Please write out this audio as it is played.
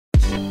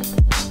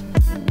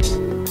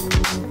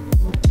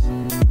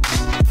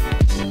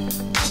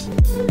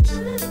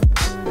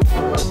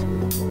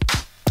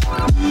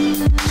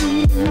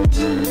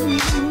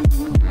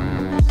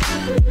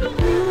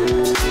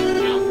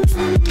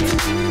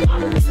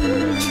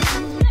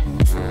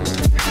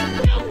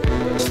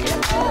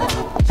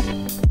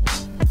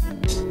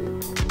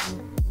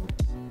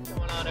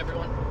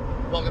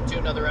Welcome to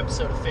another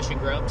episode of Fishing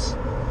Grubs.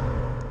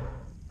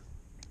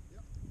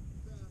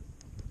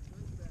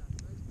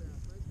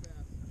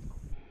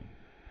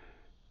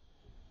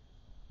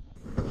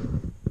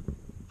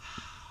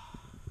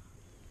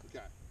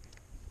 Okay.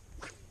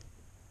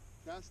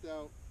 Cast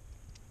out,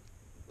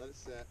 let it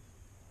set,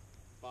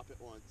 pop it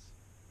once,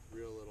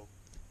 reel a little,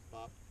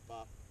 pop,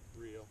 pop,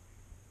 reel,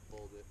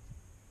 hold it,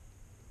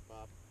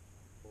 pop,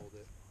 hold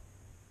it.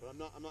 But I'm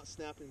not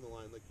snapping the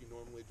line like you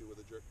normally do with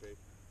a jerkbait.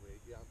 Wait,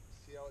 yeah,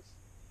 see how it's,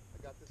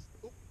 I got this,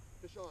 oop,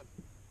 fish on.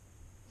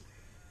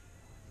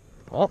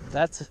 Well,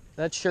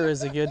 that sure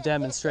is a good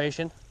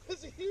demonstration.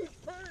 It's a huge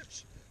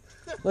perch.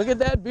 Look at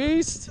that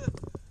beast.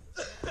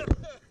 Kind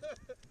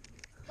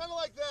of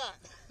like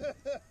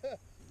that.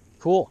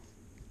 Cool.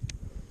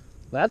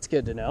 That's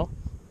good to know.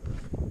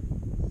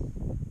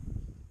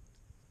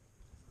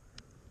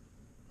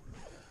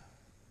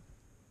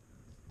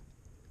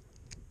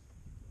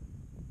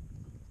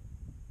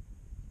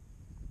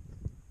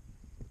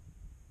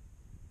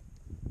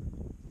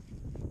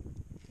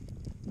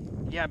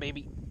 Yeah,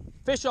 baby.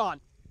 Fish on.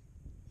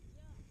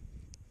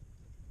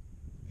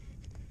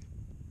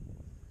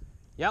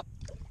 Yep.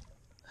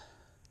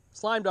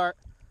 Slime dart.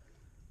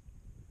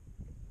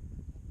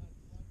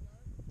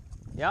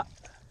 Yep.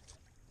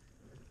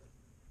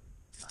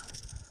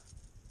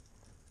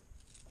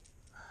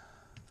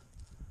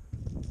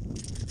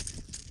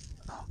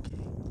 Okay.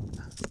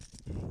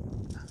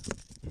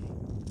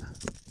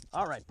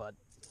 All right, bud.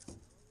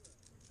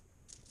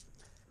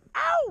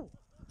 Ow!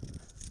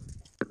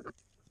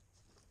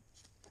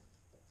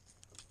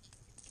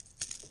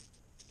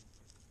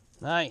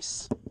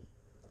 Nice.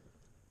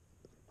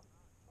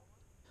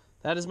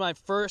 That is my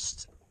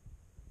first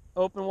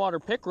open water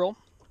pickerel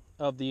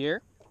of the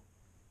year.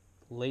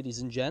 Ladies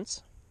and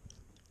gents.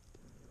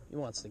 He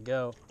wants to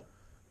go.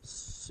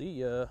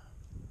 See ya.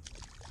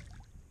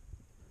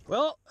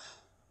 Well,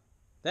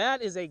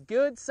 that is a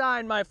good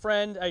sign, my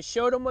friend. I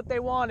showed them what they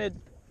wanted.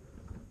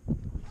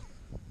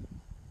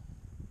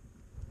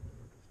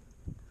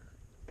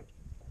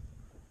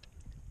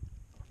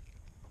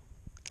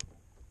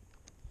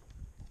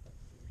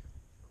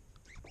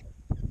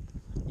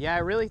 Yeah, I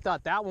really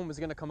thought that one was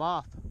going to come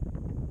off.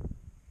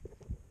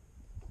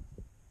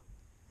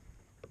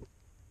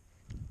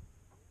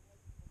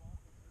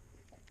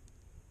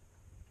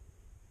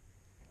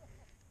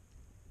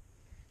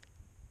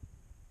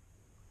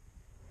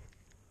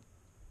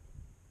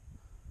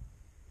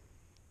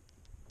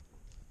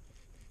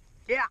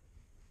 Yeah.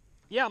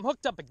 Yeah, I'm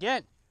hooked up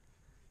again.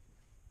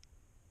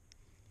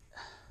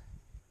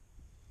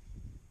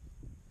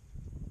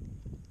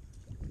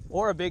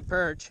 Or a big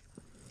perch.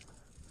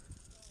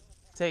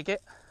 Take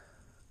it.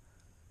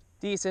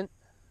 Decent.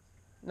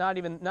 Not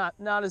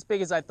as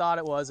big as I thought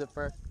it was at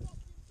first.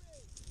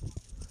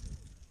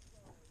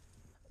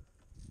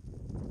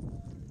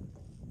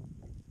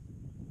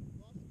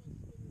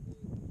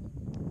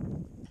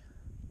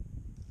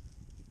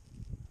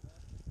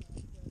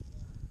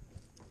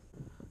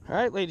 All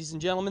right, ladies and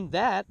gentlemen,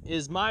 that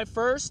is my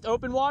first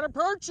open water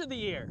perch of the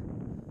year.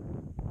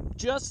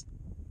 Just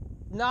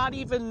not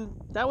even,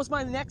 that was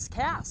my next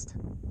cast.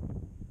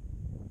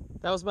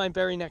 That was my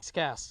very next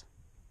cast.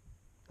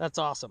 That's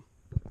awesome.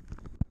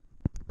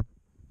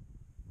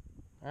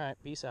 All right,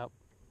 peace out.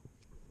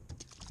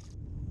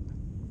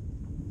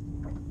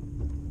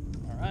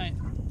 All right.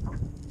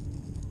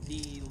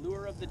 The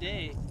lure of the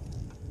day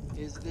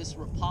is this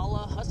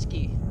Rapala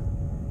Huskey.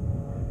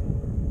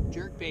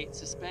 Jerkbait,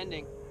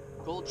 suspending.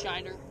 Gold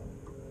shiner.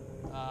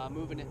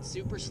 Moving it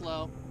super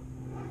slow.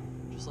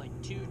 Just like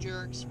 2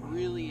 jerks,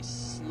 really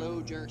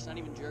slow jerks. Not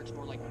even jerks,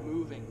 more like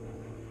moving.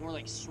 More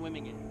like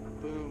swimming it.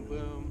 Boom,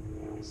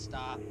 boom,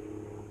 stop,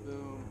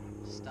 boom,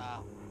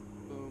 stop,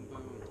 boom,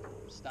 boom,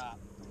 stop.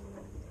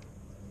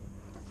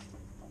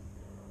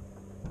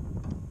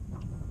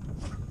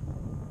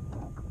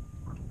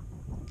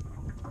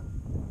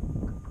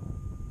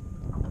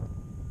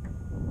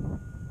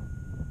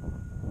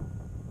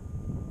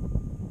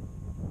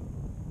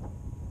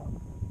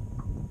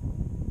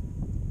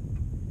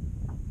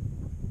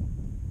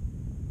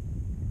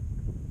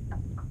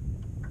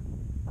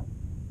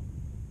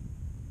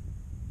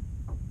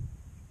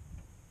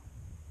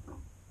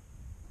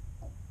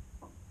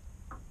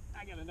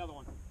 I got another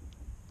one.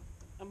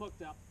 I'm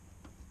hooked up.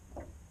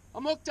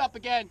 I'm hooked up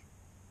again.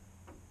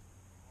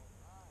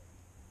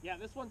 Yeah,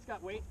 this one's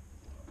got weight.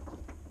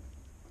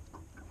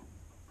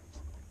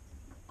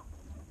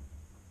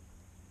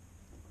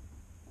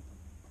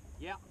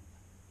 Yeah.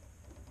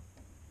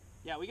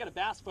 Yeah, we got a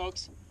bass,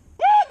 folks.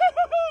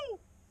 Woo-hoo-hoo-hoo!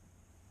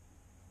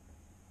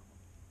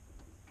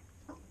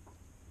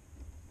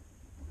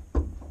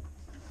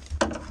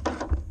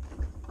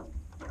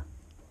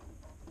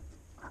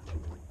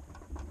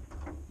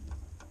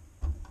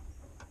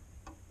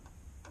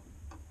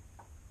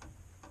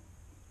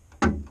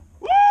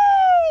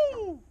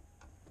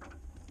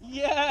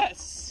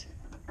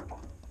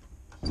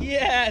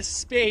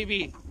 Yes,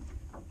 baby.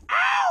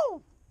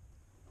 Ow!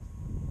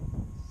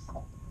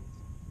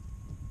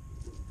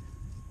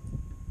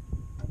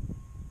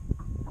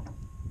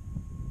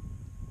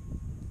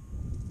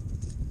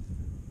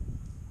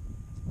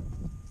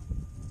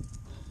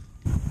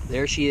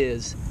 There she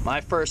is, my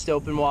first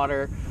open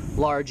water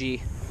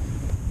largie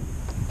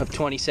of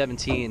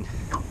 2017.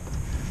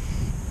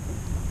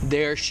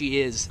 There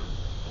she is.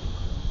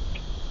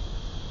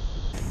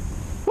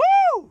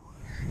 Woo!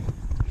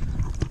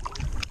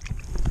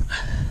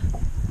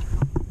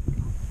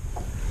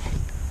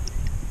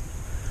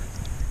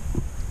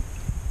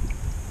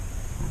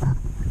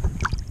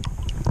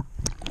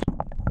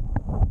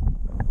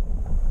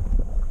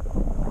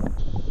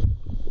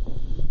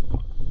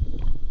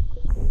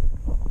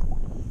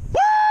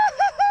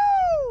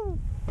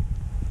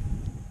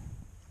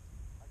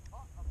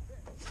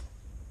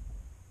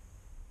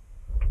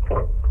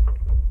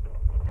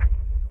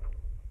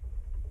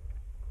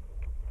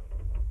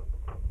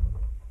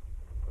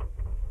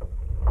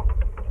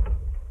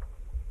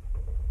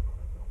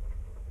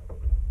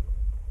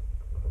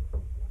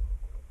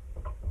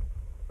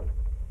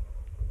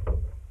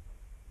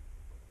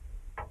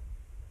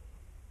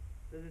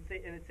 Does it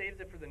say, and it saves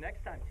it for the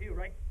next time too,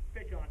 right?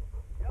 Fish on.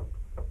 Yep.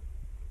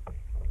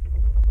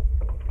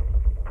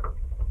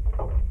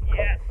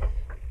 Yes.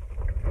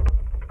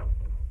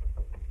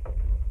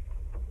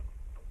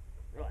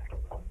 Relax,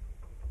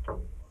 bud.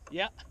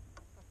 Yep.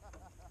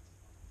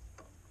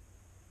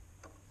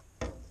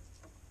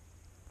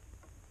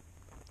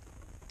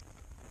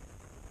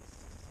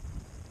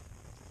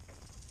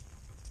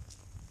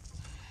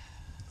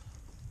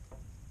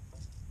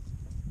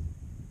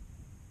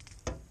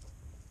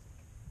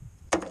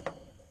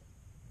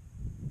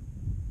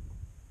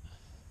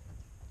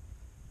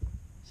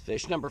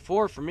 Fish number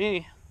 4 for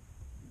me.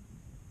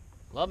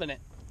 Loving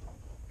it.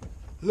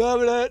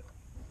 Loving it.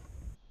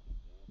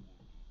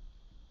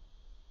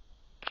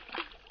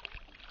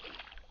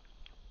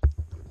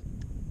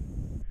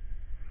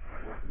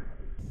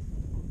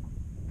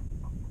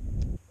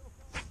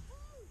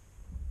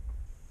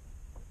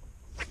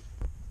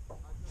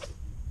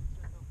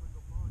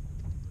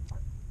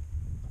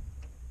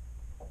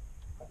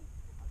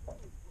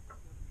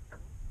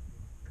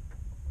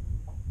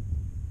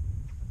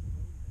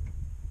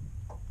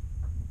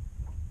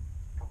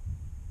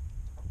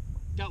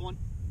 Got one.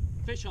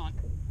 Fish on.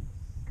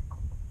 Oh,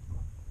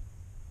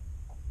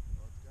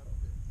 it's got a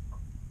fish.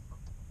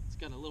 It's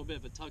got a little bit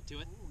of a tug to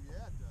it. Ooh,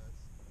 yeah, it does.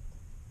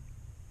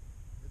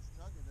 It's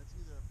tugging. That's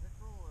either a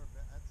pickerel or a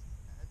bass.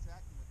 It's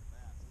acting like a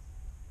bass,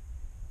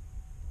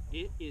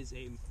 isn't it? It is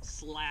a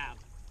slab.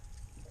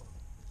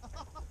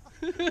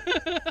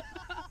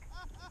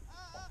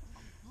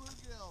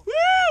 Bluegill.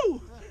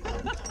 Woo!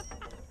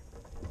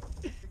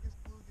 Biggest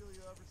bluegill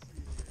you ever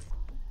see.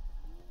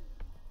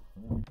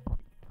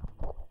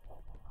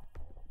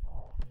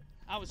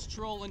 I was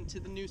trolling to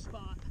the new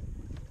spot.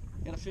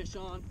 Got a fish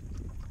on.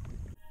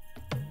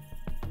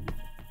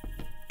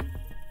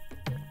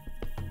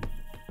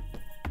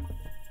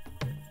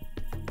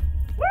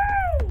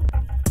 Woo!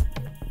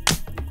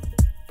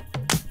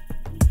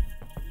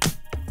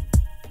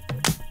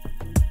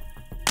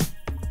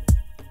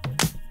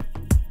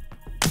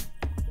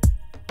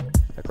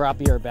 A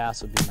crappie or a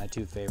bass would be my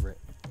 2 favorite.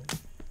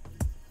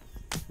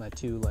 My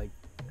 2, like,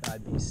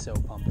 I'd be so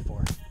pumped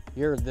for.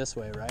 You're this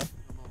way, right?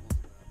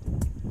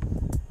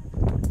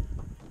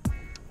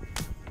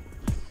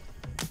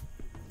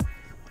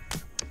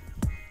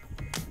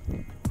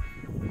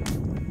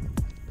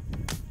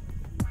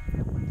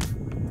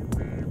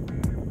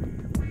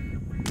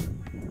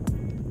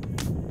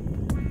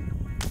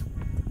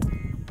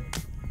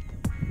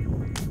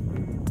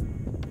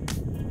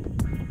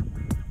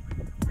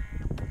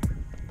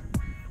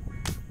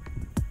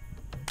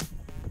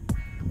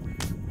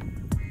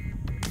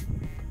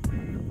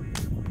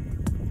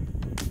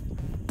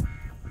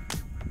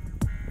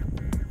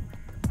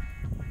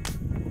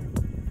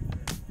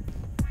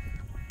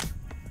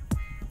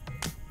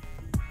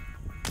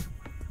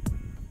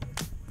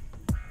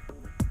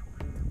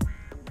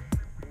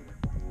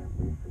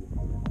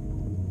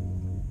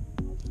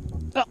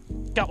 Oh,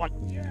 got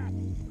one. Yeah.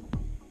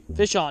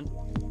 Fish on.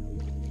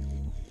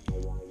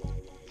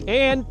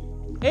 And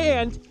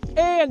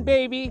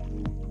baby,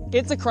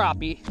 it's a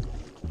crappie.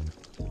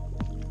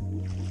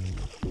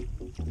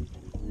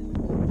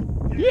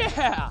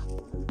 Yeah.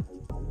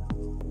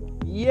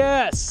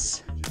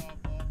 Yes.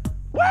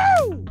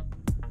 Woo!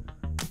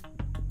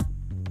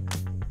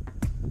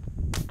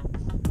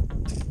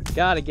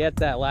 Gotta get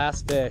that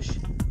last fish.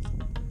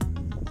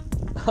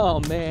 Oh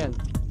man.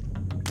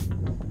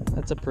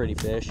 That's a pretty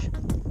fish.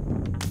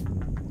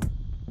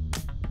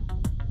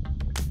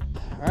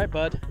 All right,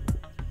 bud.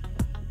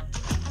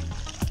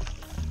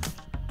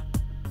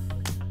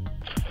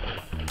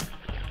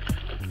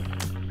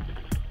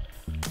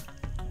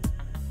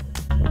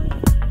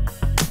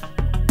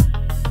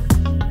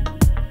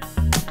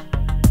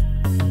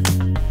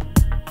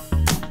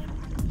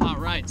 All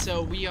right,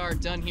 so we are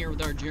done here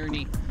with our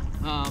journey.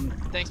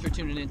 Thanks for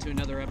tuning in to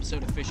another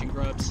episode of Fishing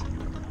Grubs.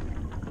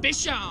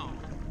 Fish on!